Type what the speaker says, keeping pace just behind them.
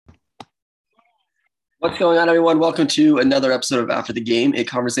What's going on, everyone? Welcome to another episode of After the Game, a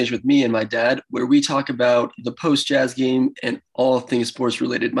conversation with me and my dad, where we talk about the post-Jazz game and all things sports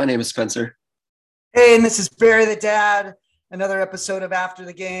related. My name is Spencer. Hey, and this is Barry the Dad, another episode of After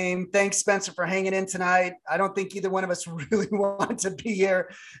the Game. Thanks, Spencer, for hanging in tonight. I don't think either one of us really want to be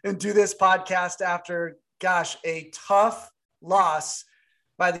here and do this podcast after, a tough loss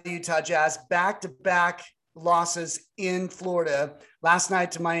by the Utah Jazz, back-to-back losses in Florida, last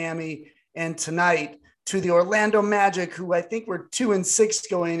night to Miami and tonight to the Orlando Magic, who I think were 2-6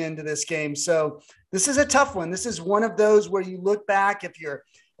 going into this game. So this is a tough one. This is one of those where you look back, if you're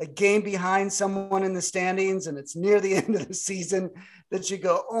a game behind someone in the standings and it's near the end of the season, that you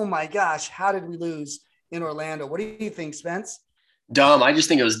go, oh my gosh, how did we lose in Orlando? What do you think, Spence? Dumb. I just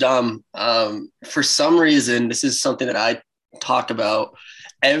think it was dumb. For some reason, this is something that I talk about.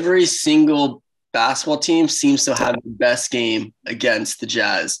 Every single basketball team seems to have the best game against the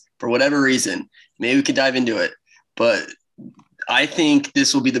Jazz for whatever reason. Maybe we could dive into it, but I think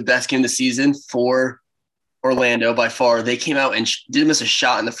this will be the best game of the season for Orlando by far. They came out and didn't miss a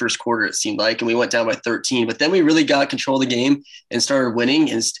shot in the first quarter, it seemed like, and we went down by 13. But then we really got control of the game and started winning,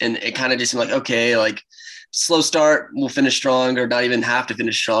 and it kind of just seemed like, okay, like slow start, we'll finish strong, or not even have to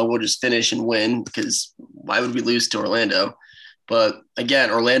finish strong. We'll just finish and win, because why would we lose to Orlando? But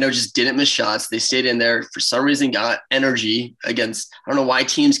again, Orlando just didn't miss shots. They stayed in there. For some reason, got energy against – I don't know why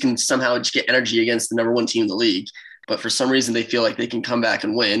teams can somehow just get energy against the number one team in the league. But for some reason, they feel like they can come back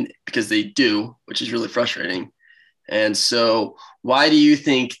and win, because they do, which is really frustrating. And so why do you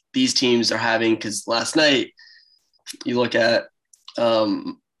think these teams are having – because last night you look at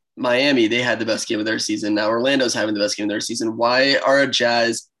Miami, they had the best game of their season. Now Orlando's having the best game of their season. Why are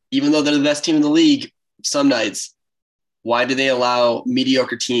Jazz, even though they're the best team in the league some nights, why do they allow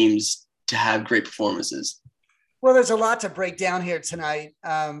mediocre teams to have great performances? Well, there's a lot to break down here tonight.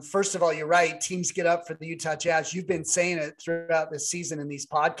 First of all, you're right. Teams get up for the Utah Jazz. You've been saying it throughout this season in these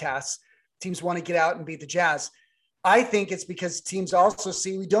podcasts. Teams want to get out and beat the Jazz. I think it's because teams also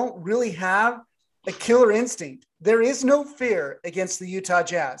see we don't really have a killer instinct. There is no fear against the Utah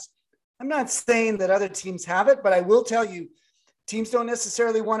Jazz. I'm not saying that other teams have it, but I will tell you, teams don't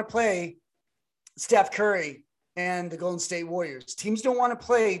necessarily want to play Steph Curry and the Golden State Warriors. Teams don't want to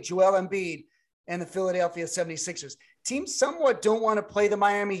play Joel Embiid and the Philadelphia 76ers. Teams somewhat don't want to play the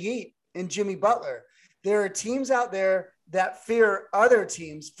Miami Heat and Jimmy Butler. There are teams out there that fear other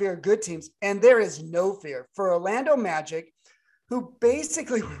teams, fear good teams, and there is no fear. For Orlando Magic, who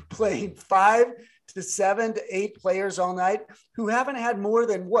basically were playing 5 to 7 to 8 players all night, who haven't had more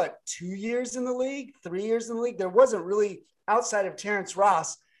than, 2 years in the league, 3 years in the league? There wasn't really, outside of Terrence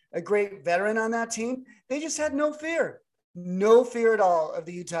Ross, a great veteran on that team. They just had no fear at all of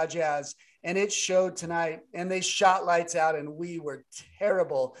the Utah Jazz. And it showed tonight, and they shot lights out, and we were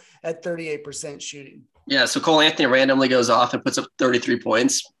terrible at 38% shooting. Yeah, so Cole Anthony randomly goes off and puts up 33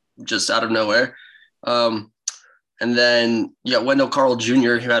 points just out of nowhere. And then you got Wendell Carl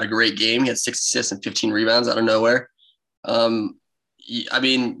Jr., who had a great game. He had 6 assists and 15 rebounds out of nowhere. I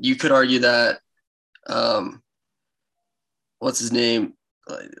mean, you could argue that what's his name?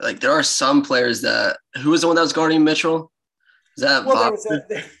 Like there are some players that – who was the one that was guarding Mitchell? Is that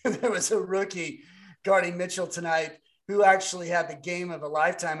there was a rookie guarding Mitchell tonight who actually had the game of a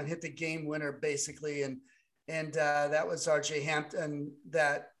lifetime and hit the game winner basically. And that was RJ Hampton,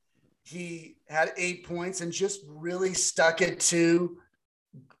 that he had 8 points and just really stuck it to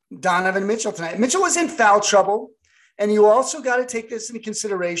Donovan Mitchell tonight. Mitchell was in foul trouble. And you also got to take this into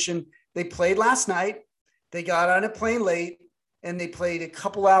consideration. They played last night. They got on a plane late, and they played a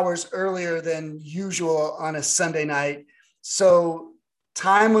couple hours earlier than usual on a Sunday night. So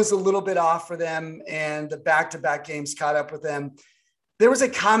time was a little bit off for them, and the back-to-back games caught up with them. There was a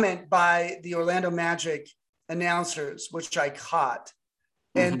comment by the Orlando Magic announcers, which I caught,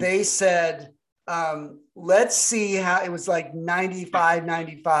 and they said, let's see how – it was like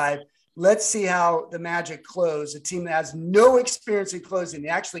 95-95. Let's see how the Magic close, a team that has no experience in closing. They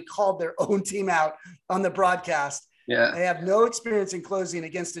actually called their own team out on the broadcast. Yeah. They have no experience in closing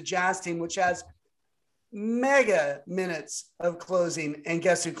against a Jazz team, which has – mega minutes of closing, and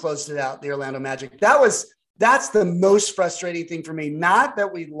guess who closed it out? The Orlando Magic. That's the most frustrating thing for me. Not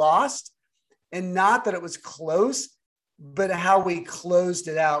that we lost and not that it was close, but how we closed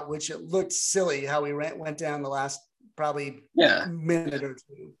it out, which it looked silly how we went down the last probably minute or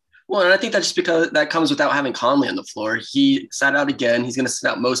two. Well, and I think that's just because that comes without having Conley on the floor. He sat out again. He's going to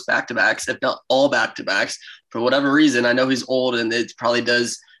sit out most back-to-backs, if not all back-to-backs. For whatever reason, I know he's old, and it probably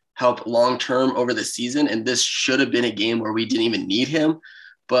does help long-term over the season. And this should have been a game where we didn't even need him.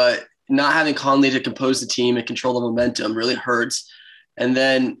 But not having Conley to compose the team and control the momentum really hurts. And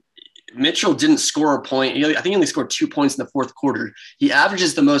then Mitchell didn't score a point. I think he only scored 2 points in the fourth quarter. He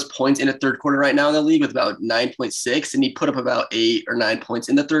averages the most points in a third quarter right now in the league with about 9.6, and he put up about 8 or 9 points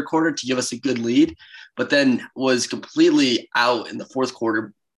in the third quarter to give us a good lead, but then was completely out in the fourth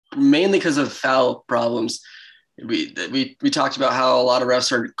quarter, mainly because of foul problems. We talked about how a lot of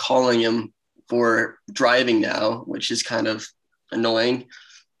refs are calling him for driving now, which is kind of annoying.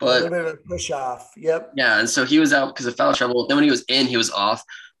 But a little bit of a push off. Yep. Yeah, and so he was out because of foul trouble. Then when he was in, he was off.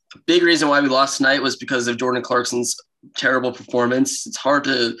 A big reason why we lost tonight was because of Jordan Clarkson's terrible performance. It's hard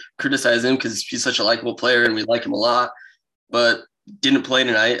to criticize him because he's such a likable player and we like him a lot, but didn't play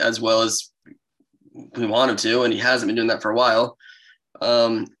tonight as well as we want him to, and he hasn't been doing that for a while.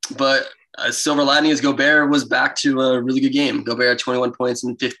 But a silver lining is Gobert was back to a really good game. Gobert had 21 points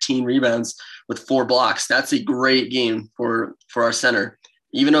and 15 rebounds with 4 blocks. That's a great game for our center.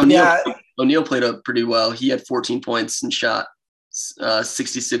 Even O'Neal played up pretty well. He had 14 points and shot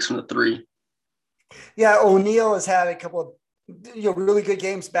 66 from the 3. Yeah, O'Neal has had a couple of really good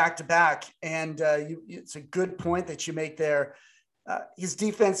games back to back, and it's a good point that you make there. His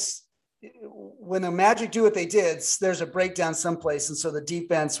defense, when the Magic do what they did, there's a breakdown someplace, and so the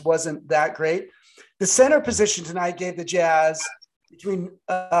defense wasn't that great. The center position tonight gave the Jazz, between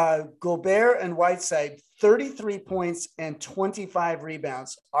Gobert and Whiteside, 33 points and 25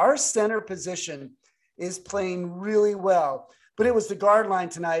 rebounds. Our center position is playing really well, but it was the guard line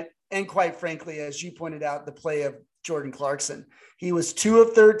tonight. And quite frankly, as you pointed out, the play of Jordan Clarkson. He was 2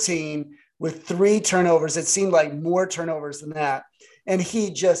 of 13 with 3 turnovers. It seemed like more turnovers than that. And he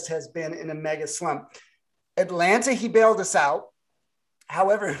just has been in a mega slump. Atlanta, he bailed us out.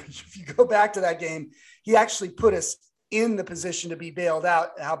 However, if you go back to that game, he actually put us in the position to be bailed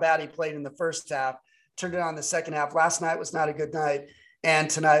out, how bad he played in the first half, turned it on the second half. Last night was not a good night, and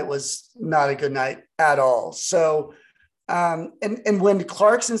tonight was not a good night at all. So, and when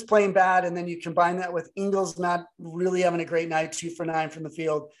Clarkson's playing bad, and then you combine that with Ingles not really having a great night, 2 for 9 from the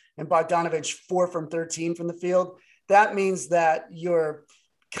field, and Bogdanovich 4 from 13 from the field, that means that your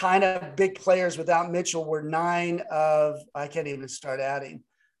kind of big players without Mitchell were 9 of, I can't even start adding,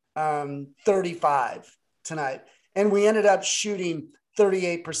 35 tonight. And we ended up shooting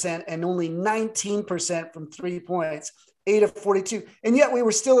 38% and only 19% from 3 points, 8 of 42. And yet we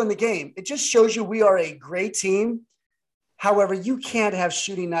were still in the game. It just shows you we are a great team. However, you can't have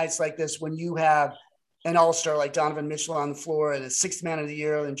shooting nights like this when you have an all-star like Donovan Mitchell on the floor and a 6th man of the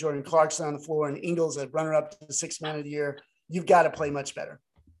year, and Jordan Clarkson on the floor, and Ingles a runner-up to the 6th man of the year. You've got to play much better.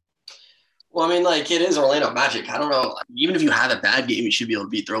 Well, I mean, like, it is Orlando Magic. I don't know. Even if you have a bad game, you should be able to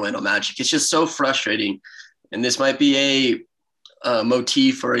beat the Orlando Magic. It's just so frustrating. And this might be a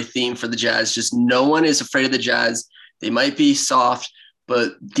motif or a theme for the Jazz. Just no one is afraid of the Jazz. They might be soft,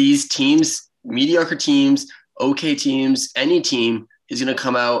 but these teams, mediocre teams, okay teams, any team is going to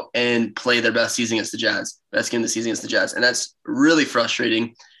come out and play their best season against the Jazz, best game of the season against the Jazz. And that's really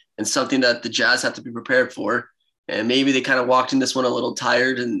frustrating and something that the Jazz have to be prepared for. And maybe they kind of walked in this one a little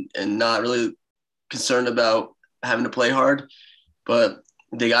tired and not really concerned about having to play hard, but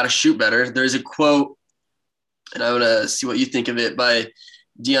they got to shoot better. There's a quote, and I want to see what you think of it, by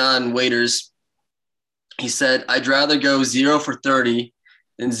Dion Waiters. He said, "I'd rather go 0 for 30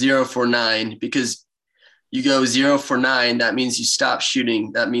 than 0 for 9, because you go 0 for 9, that means you stop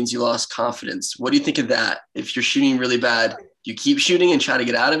shooting. That means you lost confidence." What do you think of that? If you're shooting really bad, do you keep shooting and try to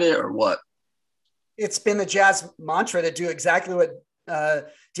get out of it, or what? It's been the Jazz mantra to do exactly what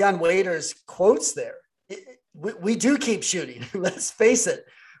Dion Waiters quotes there. We do keep shooting. Let's face it.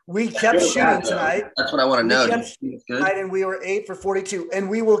 We kept shooting tonight. That's what I want to know. And we were 8 for 42, and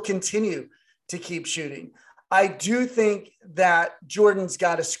we will continue to keep shooting. I do think that Jordan's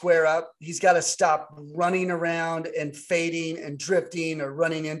got to square up. He's got to stop running around and fading and drifting or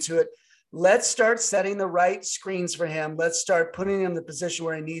running into it. Let's start setting the right screens for him. Let's start putting him in the position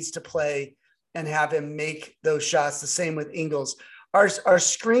where he needs to play and have him make those shots. The same with Ingles. Our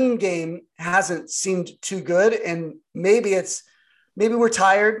screen game hasn't seemed too good, and maybe we're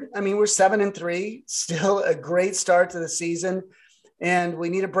tired. I mean, we're 7-3, still a great start to the season, and we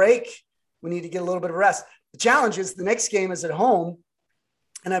need a break. We need to get a little bit of rest. The challenge is the next game is at home,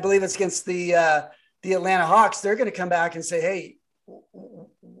 and I believe it's against the Atlanta Hawks. They're going to come back and say, "Hey,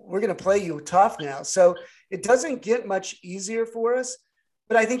 we're going to play you tough now." So it doesn't get much easier for us,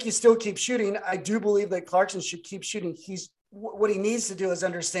 but I think you still keep shooting. I do believe that Clarkson should keep shooting. What he needs to do is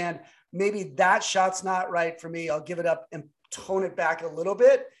understand, maybe that shot's not right for me. I'll give it up and tone it back a little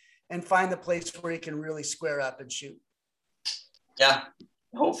bit and find the place where he can really square up and shoot. Yeah.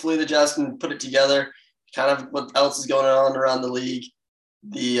 Hopefully the Jazz can put it together. Kind of what else is going on around the league.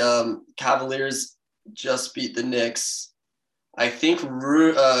 The Cavaliers just beat the Knicks. I think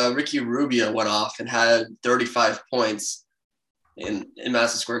Ricky Rubio went off and had 35 points in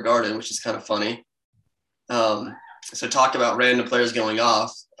Madison Square Garden, which is kind of funny. So talk about random players going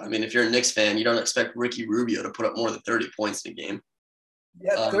off. I mean, if you're a Knicks fan, you don't expect Ricky Rubio to put up more than 30 points in a game.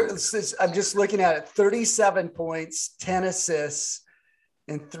 Yeah, I'm just looking at it. 37 points, 10 assists,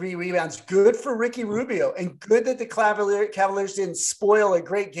 and 3 rebounds. Good for Ricky Rubio, and good that the Cavaliers didn't spoil a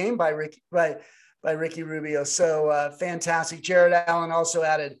great game by Ricky Rubio. So fantastic. Jared Allen also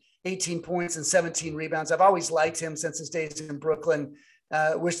added 18 points and 17 rebounds. I've always liked him since his days in Brooklyn.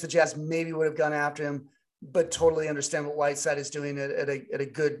 Wish the Jazz maybe would have gone after him, but totally understand what Whiteside is doing at a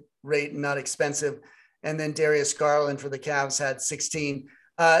good rate and not expensive. And then Darius Garland for the Cavs had 16.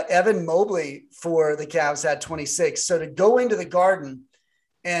 Evan Mobley for the Cavs had 26. So to go into the Garden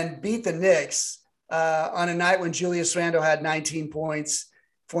and beat the Knicks on a night when Julius Randle had 19 points,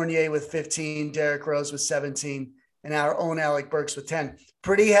 Fournier with 15, Derrick Rose with 17, and our own Alec Burks with 10.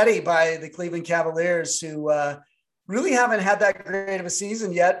 Pretty heady by the Cleveland Cavaliers, who really haven't had that great of a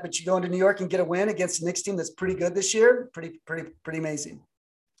season yet, but you go into New York and get a win against a Knicks team that's pretty good this year. Pretty amazing.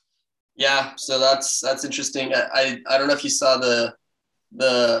 Yeah, so that's interesting. I don't know if you saw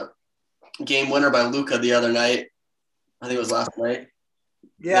the game winner by Luka the other night. I think it was last night.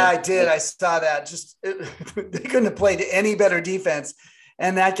 Yeah, I did. I saw that. They couldn't have played any better defense,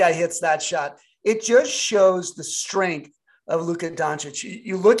 and that guy hits that shot. It just shows the strength of Luka Doncic.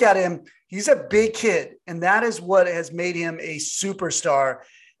 You look at him, he's a big kid, and that is what has made him a superstar.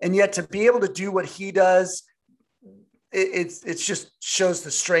 And yet to be able to do what he does, it just shows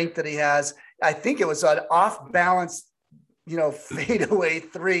the strength that he has. I think it was an off balance, fadeaway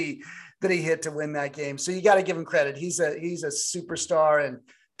 3 that he hit to win that game. So you got to give him credit. He's a superstar and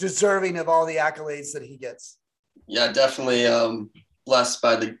deserving of all the accolades that he gets. Yeah, definitely blessed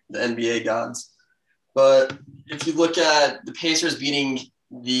by the NBA gods. But if you look at the Pacers beating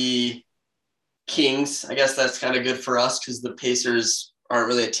the Kings, I guess that's kind of good for us because the Pacers aren't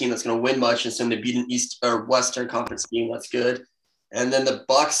really a team that's going to win much. And so they beat an East or Western Conference team. That's good. And then the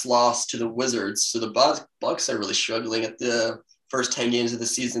Bucks lost to the Wizards. So the Bucks are really struggling at the first 10 games of the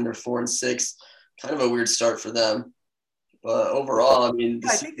season. They're 4-6. Kind of a weird start for them. But overall, I mean,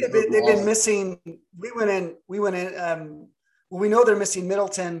 I think they've been missing. We went in. We know they're missing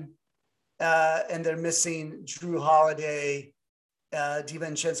Middleton, and they're missing Drew Holiday,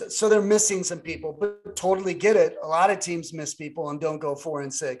 DiVincenzo. So they're missing some people, but totally get it. A lot of teams miss people and don't go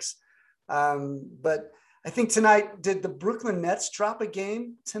 4-6. But I think tonight, did the Brooklyn Nets drop a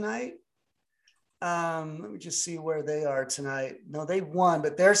game tonight? Let me just see where they are tonight. No, they won,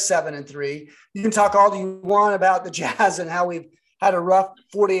 but they're 7-3. You can talk all you want about the Jazz and how we've had a rough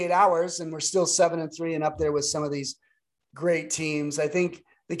 48 hours, and we're still 7-3 and up there with some of these great teams. I think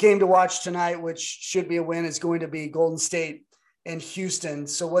the game to watch tonight, which should be a win, is going to be Golden State and Houston.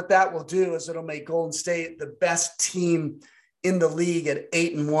 So what that will do is it'll make Golden State the best team in the league at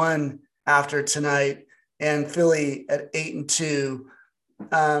 8-1 after tonight, and Philly at 8-2.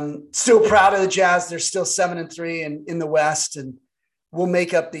 Still proud of the Jazz. They're still 7-3 and in the West, and we'll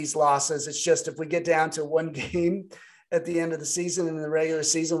make up these losses. It's just if we get down to one game at the end of the season in the regular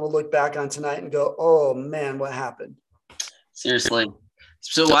season, we'll look back on tonight and go, oh man, what happened? Seriously.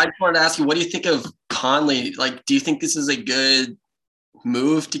 So I just wanted to ask you, what do you think of Conley? Like, do you think this is a good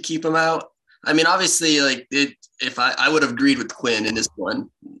move to keep him out? I mean, obviously, if I would have agreed with Quinn in this one.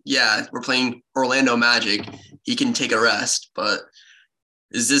 Yeah, we're playing Orlando Magic. He can take a rest, but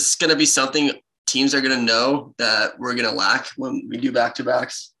is this going to be something teams are going to know that we're going to lack when we do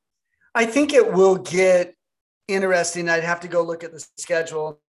back-to-backs? I think it will get interesting. I'd have to go look at the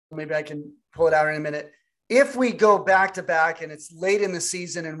schedule. Maybe I can pull it out in a minute. If we go back-to-back and it's late in the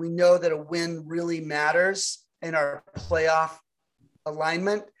season and we know that a win really matters in our playoff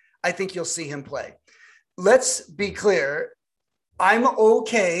alignment, I think you'll see him play. Let's be clear. I'm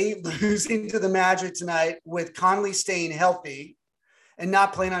okay losing to the Magic tonight with Conley staying healthy and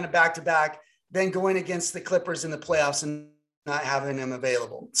not playing on a back-to-back, then going against the Clippers in the playoffs and not having him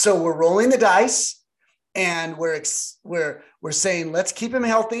available. So we're rolling the dice, and we're saying, let's keep him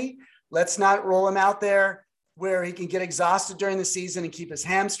healthy. Let's not roll him out there where he can get exhausted during the season and keep his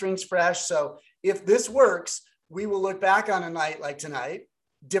hamstrings fresh. So if this works, we will look back on a night like tonight,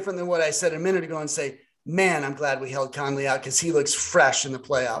 different than what I said a minute ago, and say, man, I'm glad we held Conley out because he looks fresh in the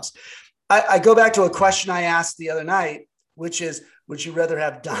playoffs. I go back to a question I asked the other night, which is, would you rather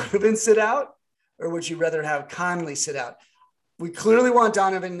have Donovan sit out or would you rather have Conley sit out? We clearly want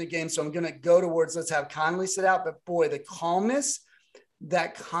Donovan in the game, so I'm going to go towards let's have Conley sit out. But boy, the calmness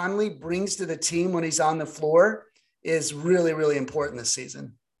that Conley brings to the team when he's on the floor is really, really important this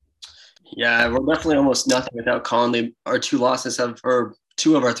season. Yeah, we're definitely almost nothing without Conley. Our two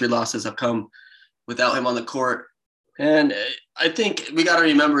of our three losses have come without him on the court. And I think we got to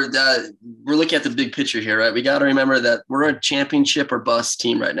remember that we're looking at the big picture here, right? We got to remember that we're a championship or bust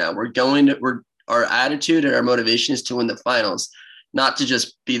team right now. Our attitude and our motivation is to win the finals, not to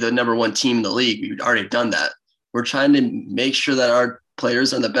just be the number one team in the league. We've already done that. We're trying to make sure that our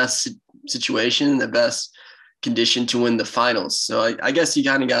players are in the best situation, the best condition to win the finals. So I guess you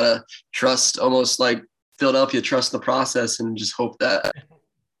kind of got to trust, almost like Philadelphia, trust the process and just hope that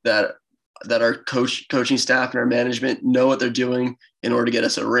that our coaching staff and our management know what they're doing in order to get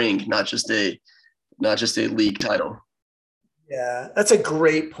us a ring, not just a league title. Yeah, that's a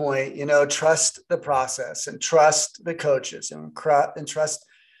great point. Trust the process and trust the coaches and trust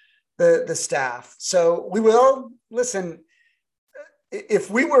the staff. So we will listen. If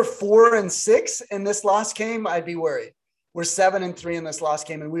we were 4-6 in this loss game, I'd be worried. We're 7-3 in this loss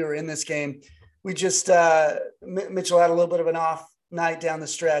game, and we were in this game. We just Mitchell had a little bit of an off night down the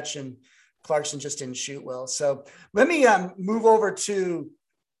stretch, and Clarkson just didn't shoot well. So let me move over to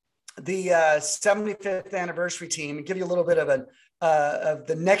the 75th anniversary team and give you a little bit of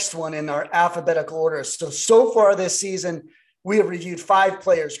the next one in our alphabetical order. So far this season, we have reviewed 5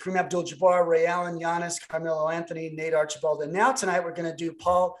 players: Kareem Abdul-Jabbar, Ray Allen, Giannis, Carmelo Anthony, Nate Archibald. And now tonight we're going to do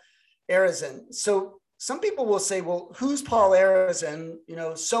Paul Arizin. So some people will say, well, who's Paul Arizin?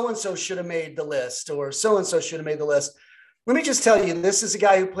 So-and-so should have made the list, or so-and-so should have made the list. Let me just tell you, this is a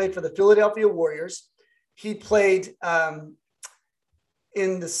guy who played for the Philadelphia Warriors. He played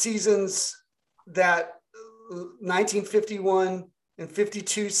in the seasons that 1951 and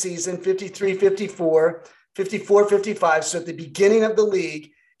 52 season, 53, 54, 54, 55. So at the beginning of the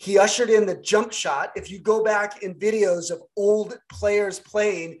league, he ushered in the jump shot. If you go back in videos of old players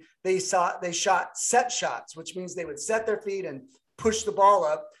playing, they shot set shots, which means they would set their feet and push the ball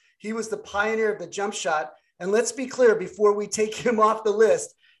up. He was the pioneer of the jump shot. And let's be clear, before we take him off the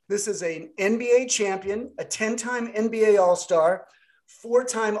list, this is an NBA champion, a 10-time NBA All-Star,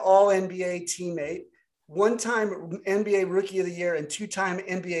 4-time All-NBA teammate, 1-time NBA Rookie of the Year, and 2-time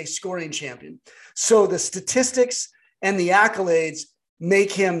NBA scoring champion. So the statistics and the accolades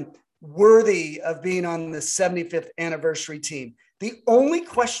make him worthy of being on the 75th anniversary team. The only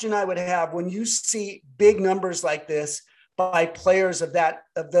question I would have when you see big numbers like this by players of that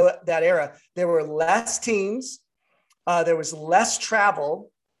era, there were less teams, there was less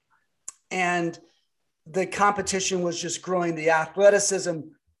travel, and the competition was just growing. The athleticism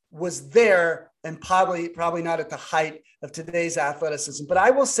was there, and probably not at the height of today's athleticism. But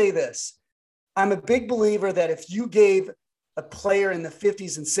I will say this: I'm a big believer that if you gave a player in the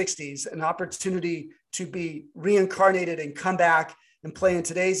 50s and 60s an opportunity to be reincarnated and come back and play in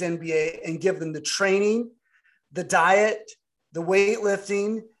today's NBA and give them the training, the diet, the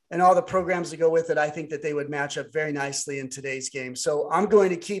weightlifting, and all the programs that go with it, I think that they would match up very nicely in today's game. So I'm going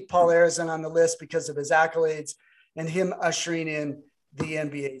to keep Paul Arizin on the list because of his accolades and him ushering in the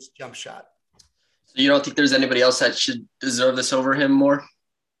NBA's jump shot. So you don't think there's anybody else that should deserve this over him more?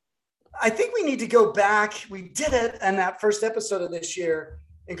 I think we need to go back. We did it in that first episode of this year,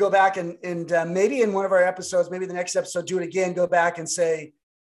 and go back and maybe in one of our episodes, maybe the next episode, do it again, go back and say,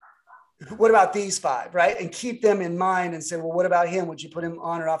 what about these 5, right? And keep them in mind and say, well, what about him? Would you put him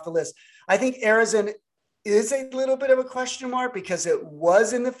on or off the list? I think Arizin is a little bit of a question mark because it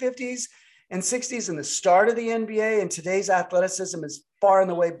was in the 50s and 60s and the start of the NBA, and today's athleticism is far and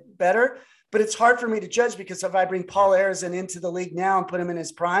away better. But it's hard for me to judge because if I bring Paul Arizin into the league now and put him in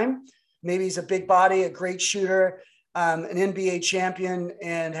his prime, maybe he's a big body, a great shooter, an NBA champion,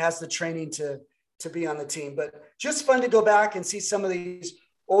 and has the training to be on the team. But just fun to go back and see some of these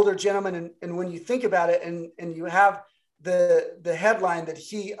older gentlemen. And when you think about it and you have the headline that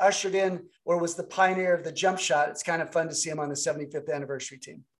he ushered in or was the pioneer of the jump shot, it's kind of fun to see him on the 75th anniversary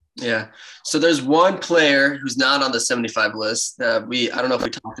team. Yeah. So there's one player who's not on the 75 list that I don't know if we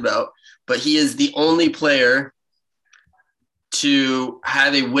talked about, but he is the only player to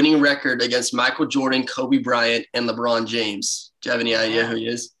have a winning record against Michael Jordan, Kobe Bryant, and LeBron James. Do you have any idea who he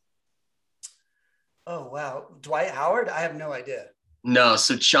is? Oh, wow. Dwight Howard? I have no idea. No.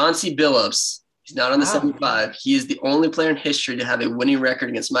 So Chauncey Billups, he's not on the 75. He is the only player in history to have a winning record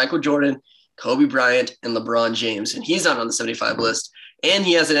against Michael Jordan, Kobe Bryant, and LeBron James. And he's not on the 75 list. And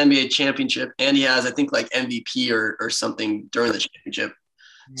he has an NBA championship. And he has, I think, like MVP or something during the championship.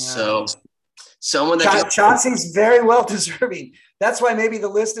 Yeah. So someone that Chauncey's very well deserving. That's why maybe the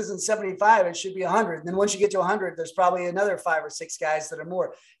list isn't 75. It should be 100. And then once you get to 100, there's probably another 5 or 6 guys that are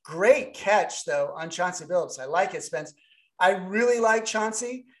more. Great catch, though, on Chauncey Billups. I like it, Spence. I really like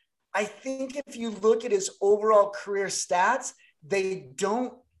Chauncey. I think if you look at his overall career stats, they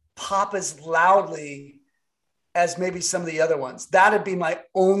don't pop as loudly as maybe some of the other ones. That'd be my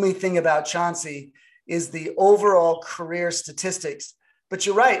only thing about Chauncey is the overall career statistics. But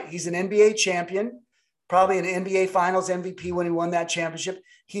you're right. He's an NBA champion, probably an NBA Finals MVP when he won that championship.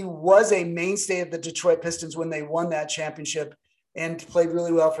 He was a mainstay of the Detroit Pistons when they won that championship and played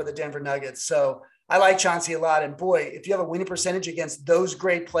really well for the Denver Nuggets. So I like Chauncey a lot. And boy, if you have a winning percentage against those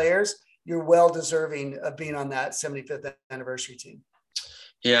great players, you're well deserving of being on that 75th anniversary team.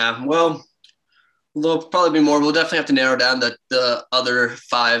 Yeah, well, there'll probably be more. We'll definitely have to narrow down the other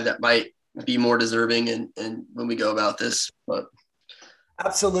 5 that might be more deserving and when we go about this. But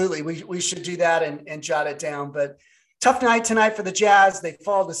absolutely, we should do that and jot it down. But tough night tonight for the Jazz. They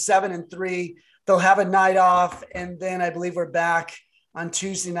fall to 7-3. They'll have a night off, and then I believe we're back on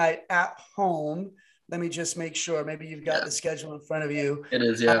Tuesday night at home. Let me just make sure. Maybe you've got the schedule in front of you. It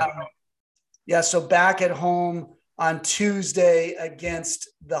is, yeah. So back at home on Tuesday against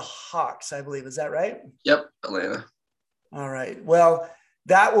the Hawks, I believe. Is that right? Yep, Atlanta. All right. Well,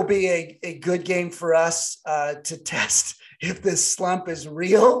 that will be a good game for us to test if this slump is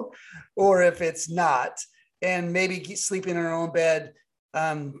real or if it's not, and maybe sleeping in our own bed.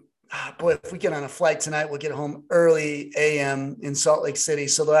 Boy, if we get on a flight tonight, we'll get home early a.m. in Salt Lake City.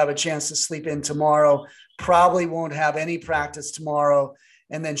 So they'll have a chance to sleep in tomorrow. Probably won't have any practice tomorrow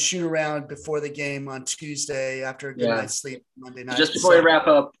and then shoot around before the game on Tuesday after a good night's sleep Monday night. Just before we wrap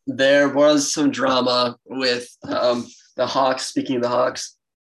up, there was some drama with the Hawks, speaking of the Hawks,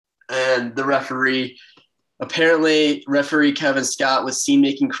 and the referee. Apparently, referee Kevin Scott was seen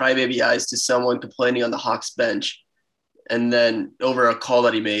making crybaby eyes to someone complaining on the Hawks bench, and then over a call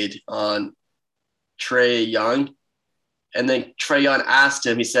that he made on Trae Young. And then Trae Young asked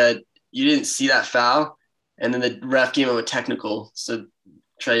him, he said, "You didn't see that foul?" And then the ref gave him a technical. So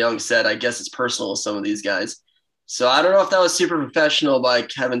Trae Young said, "I guess it's personal with some of these guys." So I don't know if that was super professional by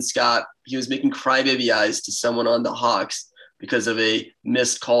Kevin Scott. He was making crybaby eyes to someone on the Hawks because of a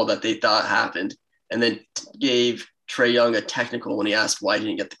missed call that they thought happened, and then gave Trae Young a technical when he asked why he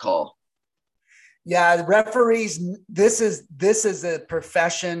didn't get the call. Yeah, the referees, this is a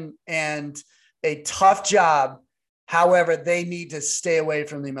profession and a tough job. However, they need to stay away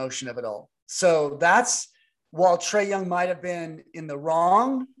from the emotion of it all. So that's, while Trae Young might have been in the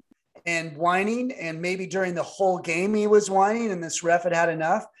wrong and whining, and maybe during the whole game he was whining and this ref had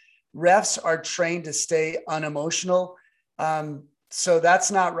enough, refs are trained to stay unemotional. So that's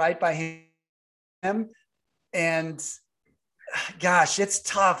not right by him. And gosh, it's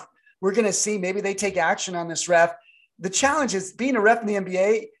tough. We're going to see, maybe they take action on this ref. The challenge is being a ref in the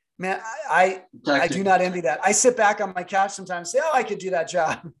NBA, man, I do not envy that. I sit back on my couch sometimes and say, I could do that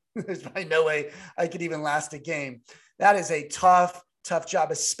job. There's probably no way I could even last a game. That is a tough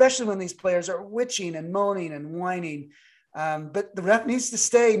job, especially when these players are witching and moaning and whining. But the ref needs to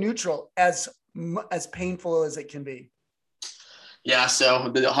stay neutral, as painful as it can be. Yeah, so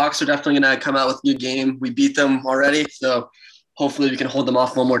the Hawks are definitely going to come out with a good game. We beat them already, so hopefully we can hold them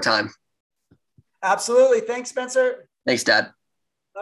off one more time. Absolutely. Thanks, Spencer. Thanks, Dad.